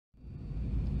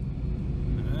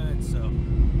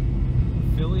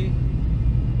from Philly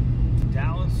to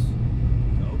Dallas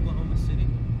to Oklahoma City.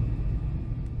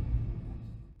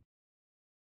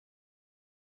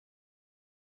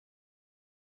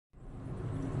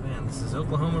 Man, this is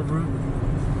Oklahoma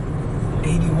Route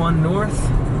 81 North.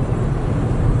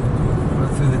 Going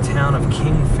through the town of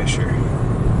Kingfisher.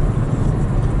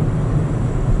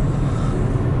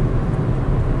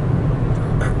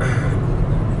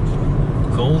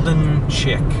 Golden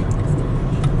Chick.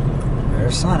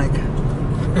 There's Sonic.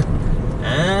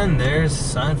 And there's a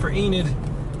sign for Enid.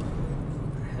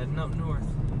 We're heading up north.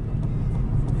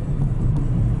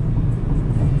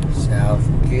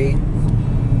 Southgate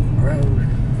Road.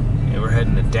 Yeah, we're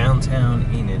heading to downtown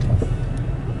Enid.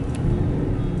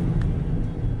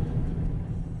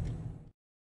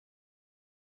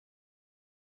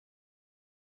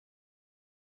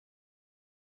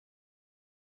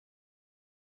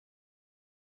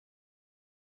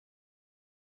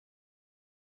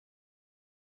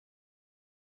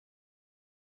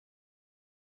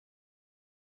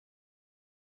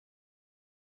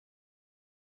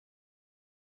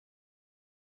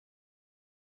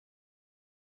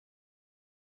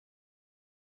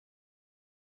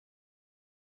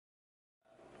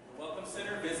 Welcome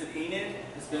Center, visit Enid.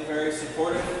 It's been very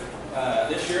supportive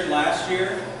this year and last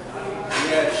year. We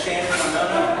had Shannon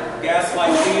Monona,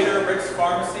 Gaslight Theater, Rick's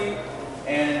Pharmacy,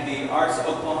 and the the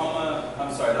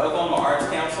Oklahoma Arts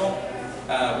Council.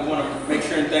 We want to make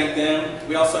sure and thank them.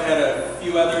 We also had a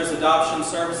few others, Adoption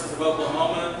Services of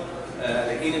Oklahoma,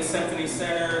 the Enid Symphony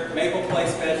Center, Maple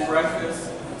Place Bed and Breakfast,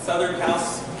 Southern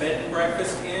House Bed and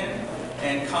Breakfast Inn,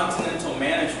 and Continental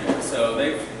Management. So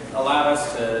they've allowed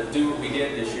us to do what we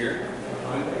did this year.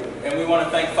 And we want to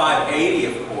thank 580,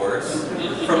 of course,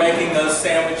 for making those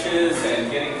sandwiches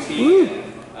and getting tea.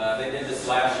 And, they did this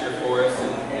last year for us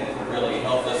and it really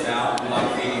helped us out. We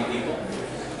like feeding people.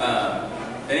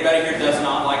 Anybody here does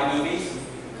not like movies?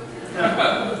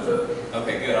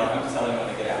 Okay, good. I don't have to tell anyone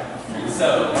to get out.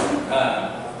 So,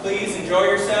 please enjoy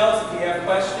yourselves. If you have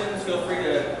questions, feel free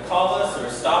to call us or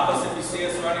stop us if you see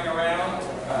us running around.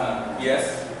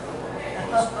 Yes?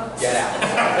 Get out.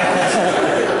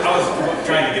 I was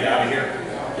trying to get out of here.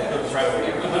 It was right over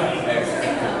here.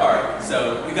 Excellent. All right.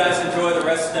 So you guys enjoy the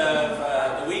rest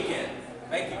of the weekend.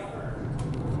 Thank you.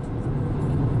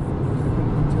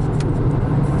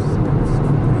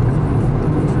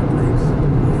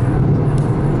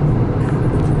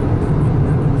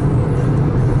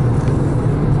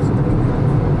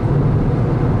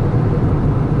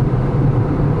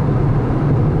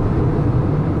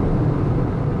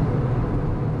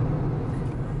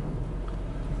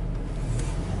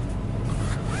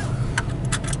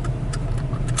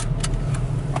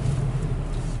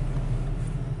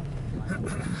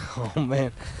 Oh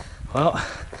man, well,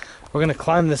 we're gonna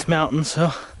climb this mountain,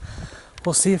 so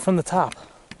we'll see it from the top.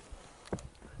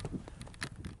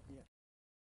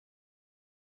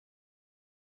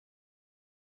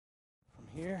 From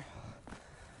here,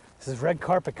 this is red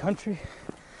carpet country,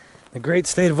 the great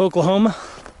state of Oklahoma.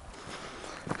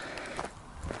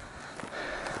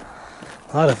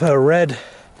 A lot of red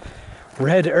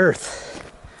earth.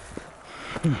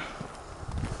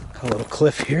 A little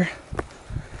cliff here.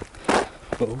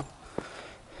 Oh.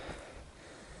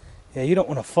 Yeah, you don't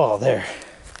want to fall there.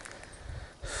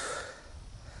 So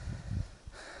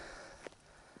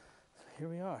here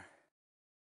we are.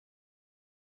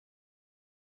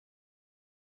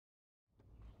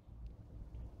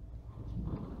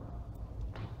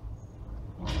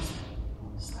 What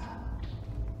was that?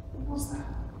 What was that?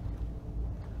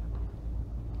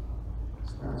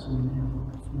 That's when you have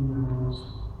females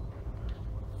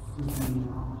flipping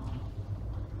off.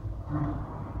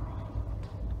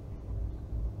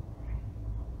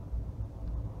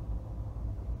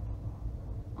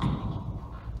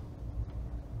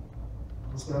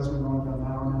 This guy's been going about an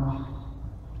hour now.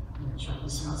 I'm gonna check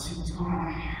this out, see what's going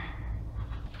on here.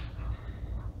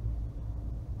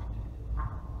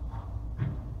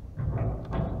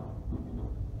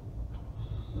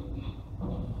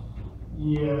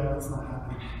 Yeah, that's not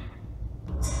happening.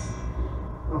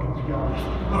 Oh my gosh.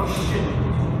 Oh shit.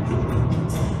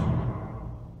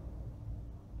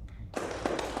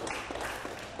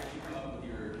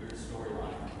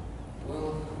 Well,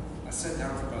 I sat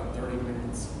down for about 30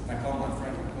 minutes. I called my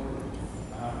friend Cody.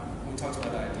 We talked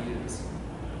about ideas.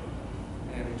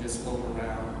 And we just floated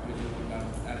around. We did about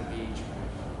at a beach.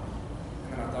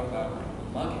 And then I thought about the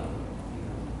mugging.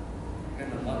 And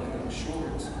the mugging of the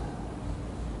shorts.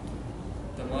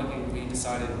 The mugging, we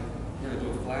decided we're going to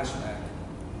do a flashback.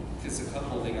 Because the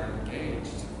couple, they got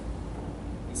engaged.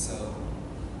 And so,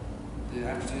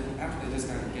 after they just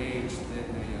got engaged, then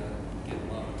they get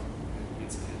mugged.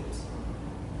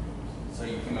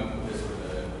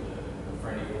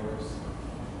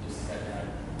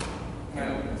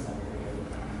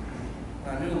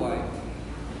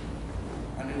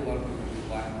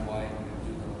 black and white and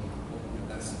do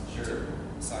the that's Sure.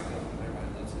 psycho and everybody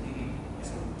loves it.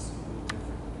 So it's a little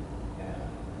different. Yeah.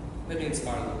 Maybe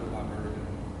inspired a little bit by Vertigo.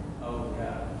 Oh,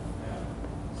 yeah.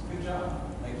 Yeah. It's a good job.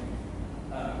 Thank you.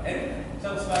 Ed,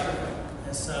 tell us about your film.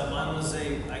 Yes, mine was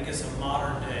I guess, a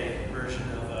modern day version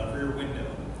of Rear Window.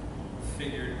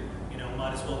 Figured,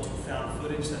 might as well do found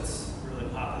footage. That's a really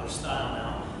popular style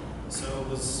now. So it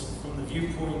was from the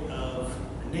viewpoint of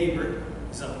a neighbor.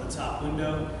 He's up in the top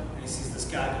window, and he sees this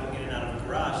guy going in and out of a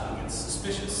garage, and he gets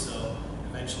suspicious. So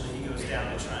eventually he goes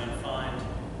down to try and find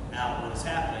out what is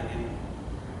happening. And,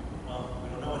 well, we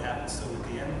don't know what happens still at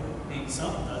the end, but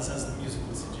something does, as the music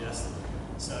would suggest.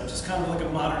 So just kind of like a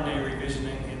modern day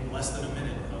revisioning in less than a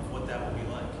minute of what that would be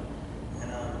like.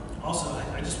 And also,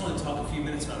 I just want to talk a few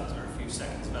minutes about, or a few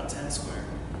seconds about TentSquare.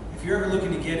 If you're ever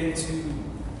looking to get into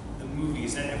the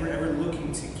movies, and ever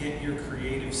looking to get your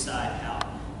creative side out,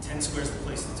 TentSquare is the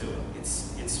place to do it.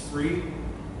 It's free.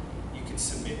 You can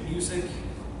submit music,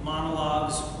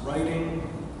 monologues, writing,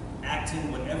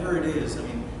 acting, whatever it is. I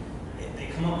mean, they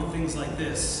come up with things like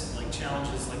this, like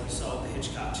challenges like you saw with the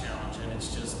Hitchcock challenge, and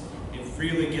it's just, it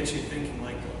really gets you thinking.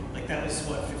 Like that was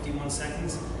what, 51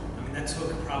 seconds? I mean, that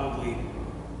took probably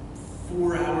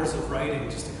 4 hours of writing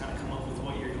just to kind of come up with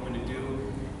what you're going to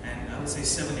do, and I would say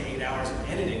 7 to 8 hours of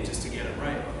editing just to get it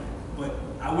right. But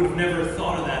I would have never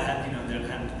thought of that had that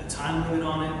had a time limit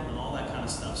on it and all that kind of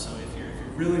stuff. So if you're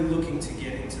really looking to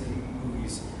get into the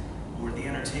movies or the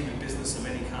entertainment business of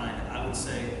any kind, I would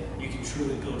say you can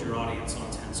truly build your audience on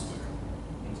TentSquare.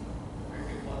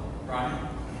 Very good plug. Brian?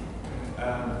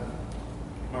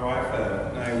 My wife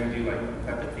and I, we do like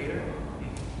puppet theater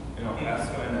in El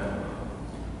Paso, and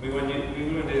we went to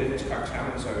do the Hitchcock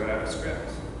challenge, so I wrote out a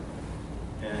script.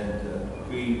 And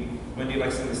we went to do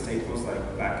like some of the staples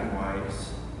like black and white.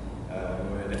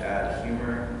 We wanted to add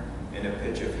humor and a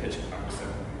pitch of Hitchcock. So,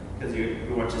 because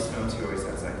you watch his films, he always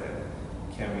has like a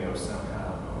cameo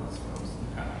somehow in all his films.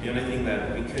 The only thing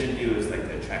that we couldn't do is like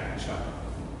the tracking shot,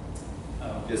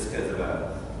 just because of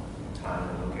time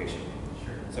and location.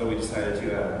 Sure. So we decided to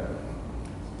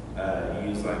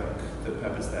use like the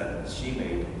puppets that she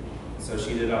made. So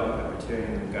she did all the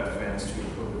puppeteering and got fans to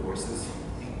record the voices.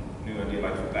 We were going to do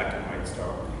like the black and white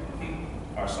style,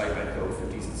 our site like the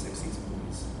 50s and 60s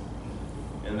movies.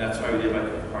 And that's why we did like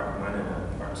a part 1 and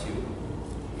a part 2.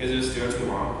 Because it was still too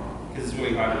long. Because it's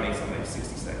really hard to make something like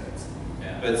 60 seconds.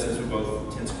 Yeah. But since we're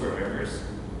both TentSquare members,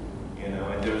 and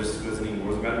there wasn't any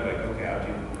rules about it, like, okay, I'll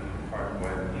do part 1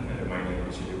 under my name,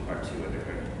 we should do part 2 under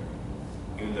her name.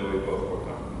 Even though we both work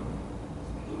on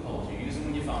it. Loopholes, you use them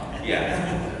when you find them.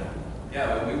 Yeah. Yeah,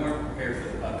 but we weren't prepared for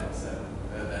the puppets, so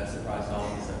that surprised all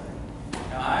of us.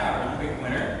 Now, I are a quick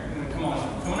winner. Come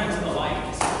on into the light.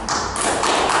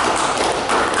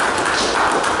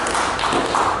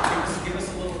 Give us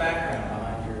a little background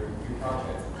behind your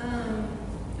project.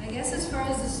 I guess as far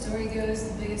as the story goes,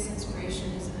 the biggest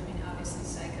inspiration is, obviously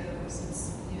Psycho,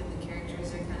 since even the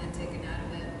characters are kind of taken out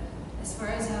of it. As far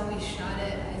as how we shot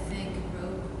it, I think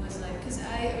Rope was because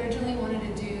I originally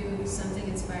wanted to do something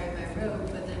inspired by Rope,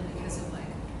 but then because of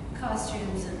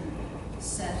costumes and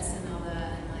sets and all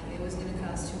that, and it was going to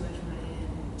cost too much money and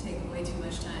take way too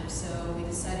much time, so we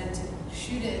decided to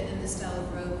shoot it in the style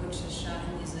of Rope, which is shot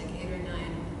in these 8 or 9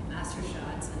 master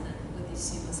shots, and then with these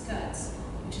seamless cuts,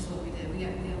 which is what we did. We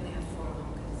only have 4 of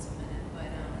them because it's a minute, but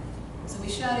so we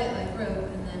shot it like Rope,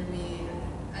 and then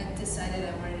I decided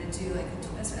I wanted to do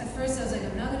at first I was like,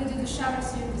 I'm not going to do the shower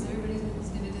scene because everybody's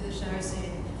going to do the shower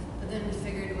scene, but then we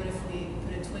figured, what if we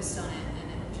put a twist on it, and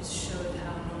it just showed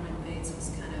how Bates was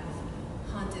kind of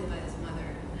haunted by his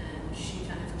mother, and she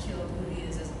kind of killed who he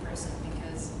is as a person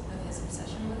because of his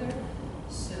obsession with her.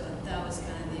 So that was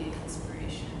kind of the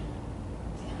inspiration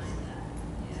behind that.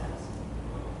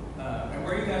 Yeah. And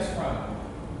where are you guys from?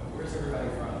 Where's everybody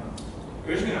from?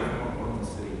 Originally, I'm from Oklahoma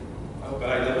City, but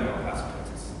I live in El Paso,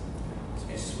 Texas.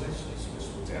 They switched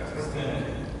Texas.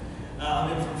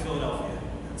 I'm in from Philadelphia,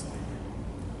 Pennsylvania.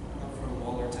 I'm from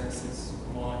Waller, Texas.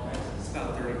 Waller, Texas. It's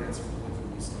about 30 minutes from Liverpool.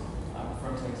 I'm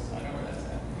from Texas. I know where that's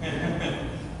at.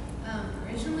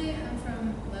 Originally, I'm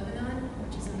from Lebanon,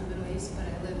 which is in the Middle East, but I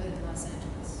live in Los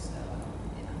Angeles, so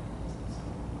yeah.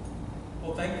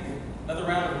 Well, thank you. Another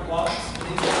round of applause for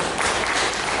these guys.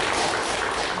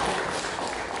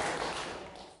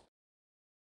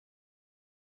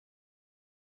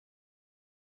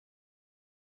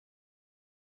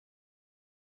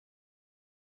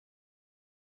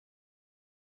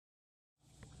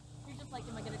 You're just like,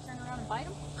 am I going to turn around and bite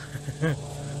him?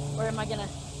 Or am I going to...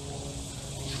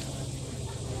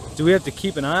 Do we have to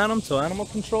keep an eye on him till animal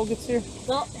control gets here?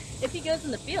 Well, if he goes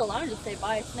in the field, I would just say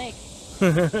buy a snake.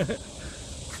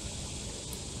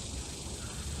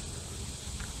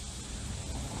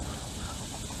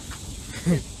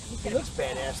 He looks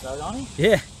badass though, don't he?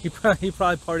 Yeah, he probably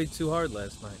partied too hard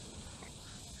last night.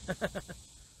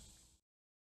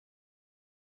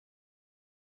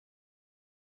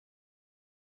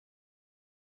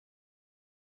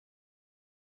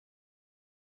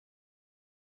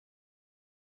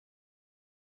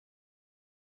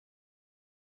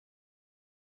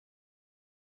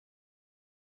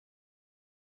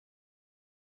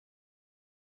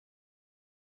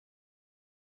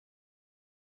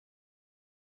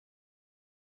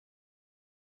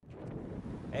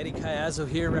 Eddie Cayazzo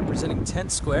here representing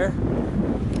TentSquare.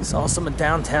 It's awesome in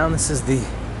downtown. This is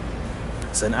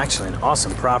actually an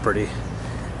awesome property.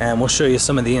 And we'll show you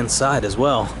some of the inside as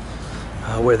well,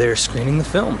 where they're screening the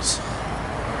films.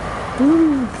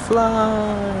 Ooh,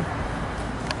 fly!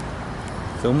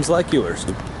 Films like yours.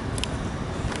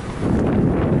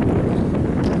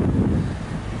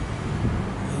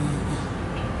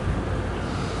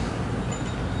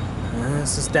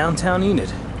 This is downtown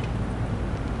Enid.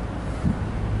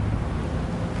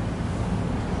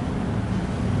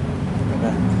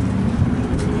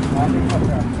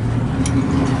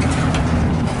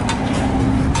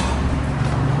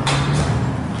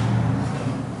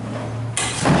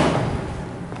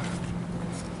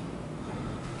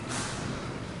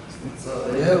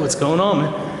 Yeah, what's going on,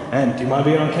 man? And do you mind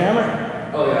being on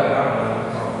camera? Oh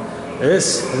yeah.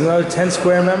 This is another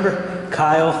TentSquare member,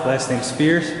 Kyle, last name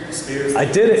Spears. Spears. I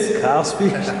did it, Kyle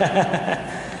Spears.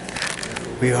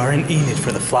 We are in Enid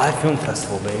for the Fly Film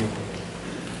Festival, baby.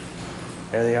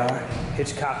 There they are,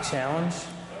 Hitchcock Challenge.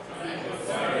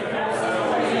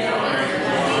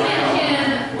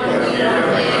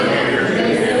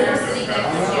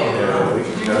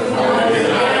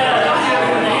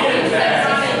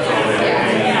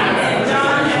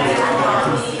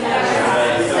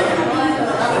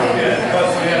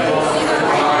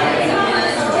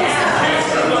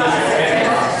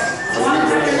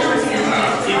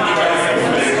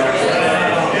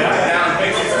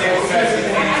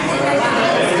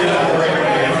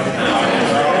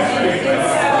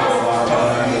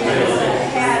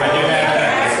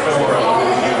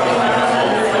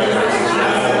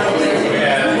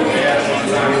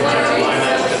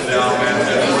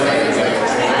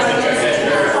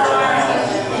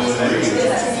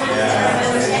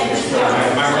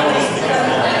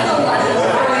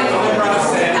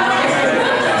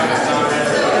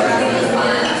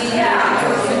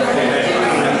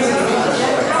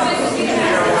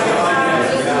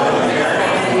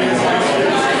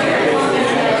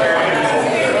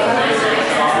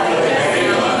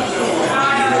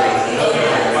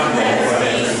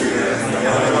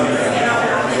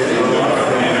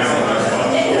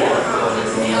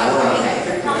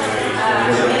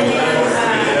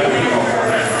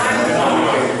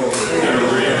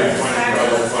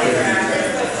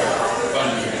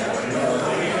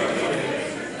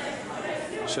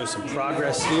 Show some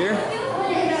progress here.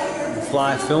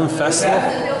 Fly Film Festival,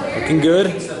 looking good.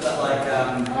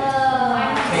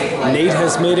 Nate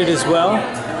has made it as well.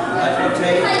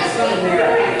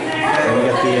 And we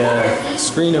got the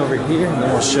screen over here, and then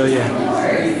we'll show you.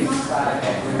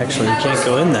 Actually, you can't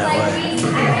go in that way.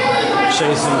 Show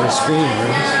you some of the screen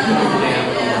rooms.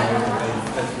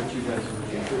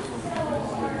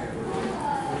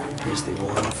 Here's the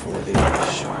one for the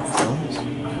short films.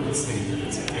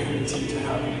 It's a guarantee to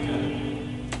have like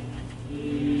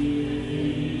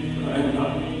I'm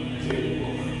not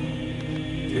capable of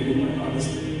giving my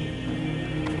honesty.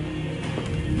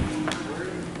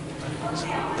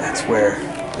 That's where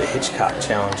the Hitchcock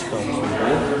Challenge films will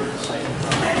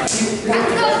Go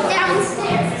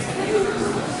downstairs.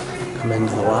 come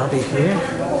into the lobby here.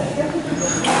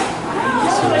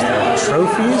 So there's the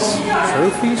trophies.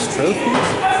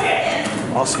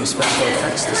 Awesome special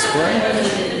effects display.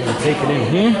 We'll take it in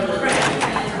here.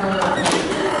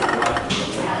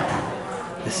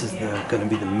 This is going to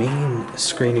be the main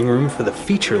screening room for the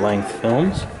feature-length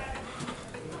films.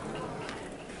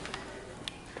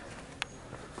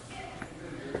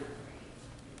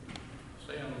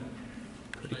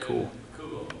 Pretty cool.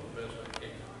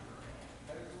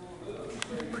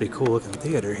 Pretty cool looking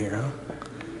theater here, huh?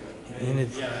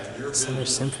 Enid Center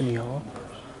Symphony Hall.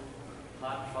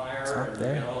 It's up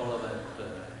there.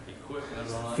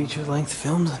 Feature-length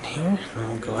films in here. And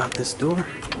we'll go out this door.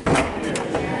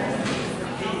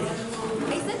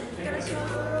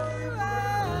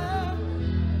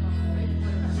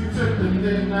 Took the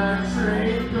midnight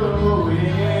train going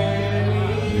anywhere.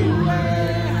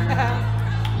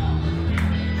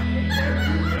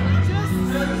 Just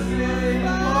to say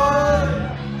more.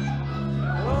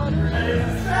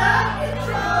 It's out of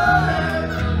control.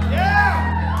 Yeah.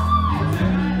 Took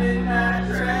the midnight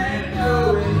train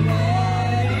going anywhere.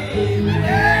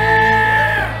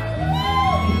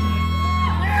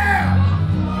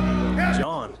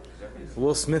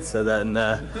 Smith said that in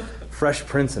Fresh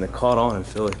Prince, and it caught on in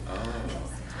Philly.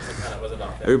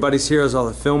 Everybody's heroes, all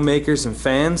the filmmakers and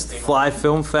fans. The Fly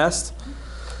Film Fest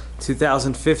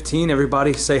 2015.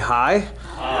 Everybody say hi.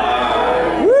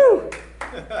 Hi. Woo!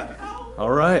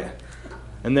 All right.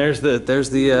 And there's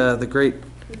the great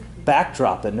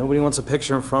backdrop that nobody wants a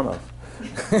picture in front of.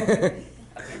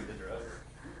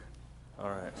 All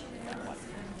right.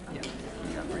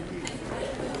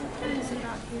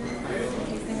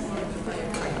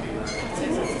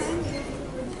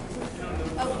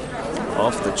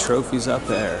 Off the trophies up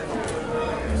there.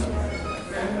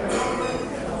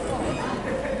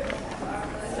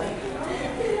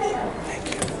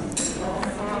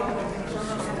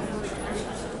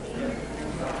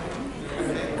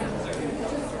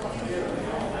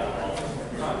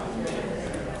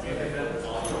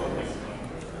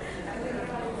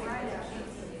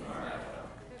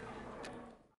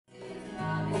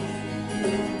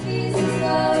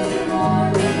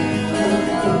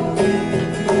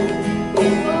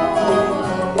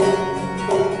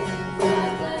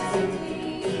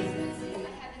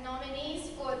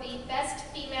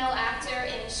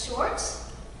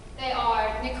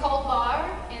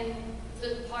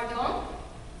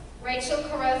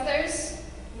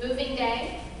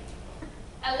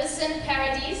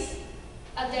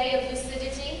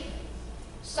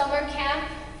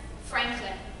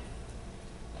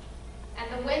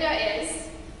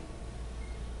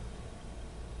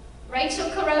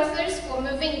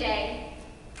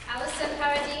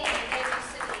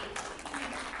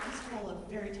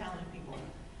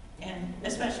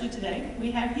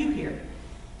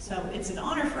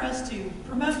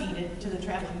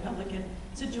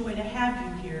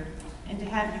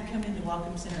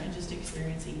 Center and just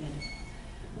experience Enid.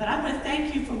 But I want to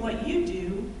thank you for what you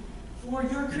do for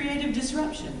your creative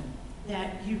disruption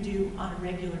that you do on a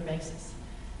regular basis.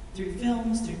 Through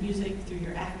films, through music, through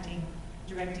your acting,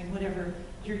 directing, whatever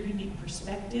your unique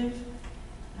perspective.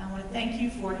 I want to thank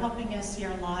you for helping us see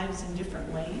our lives in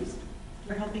different ways,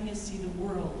 for helping us see the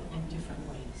world in different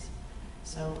ways.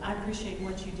 So I appreciate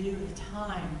what you do, the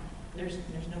time. There's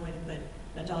no way to put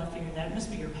a dollar figure on that. It must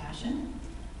be your passion.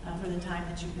 For the time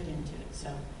that you put into it.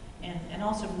 So, and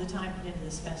also for the time put into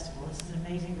this festival. This is an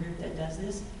amazing group that does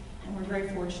this, and we're very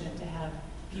fortunate to have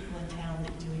people in town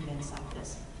that do events like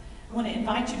this. I want to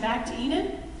invite you back to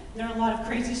Enid. There are a lot of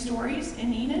crazy stories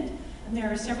in Enid, and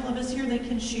there are several of us here that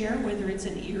can share, whether it's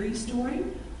an eerie story,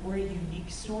 or a unique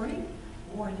story,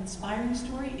 or an inspiring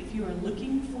story. If you are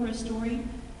looking for a story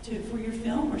for your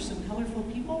film, or some colorful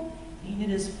people, Enid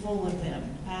is full of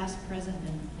them, past, present,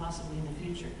 and possibly in the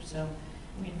future. So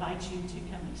we invite you to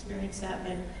come experience that.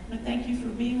 But I want to thank you for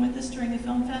being with us during the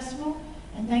film festival,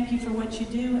 and thank you for what you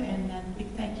do, and a big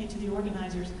thank you to the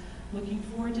organizers. Looking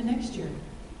forward to next year.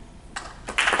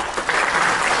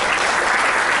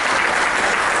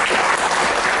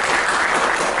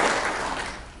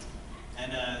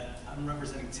 And I'm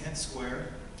representing TentSquare.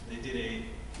 They did a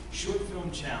short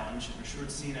film challenge, or short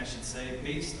scene I should say,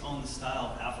 based on the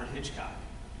style of Alfred Hitchcock.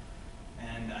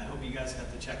 And I hope you guys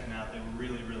got to check them out. They were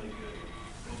really, really good.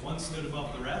 But one stood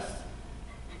above the rest,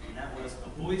 and that was A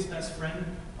Boy's Best Friend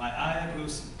by Aya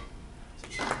Gosen. So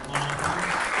she's one on one.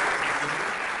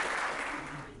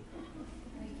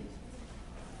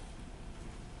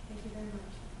 Thank you very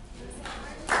much.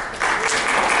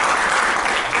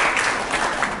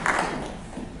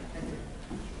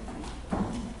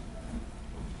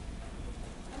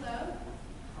 Hello.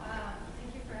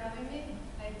 Thank you for having me.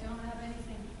 I don't have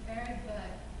anything prepared, but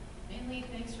mainly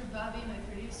thanks for Bobby, my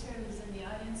producer, who's in the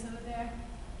audience over there.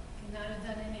 Could not have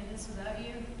done any of this without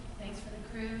you. Thanks for the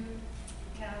crew,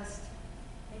 the cast.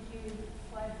 Thank you,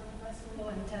 Fly Film Festival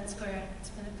and TentSquare. It's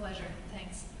been a pleasure.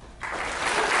 Thanks.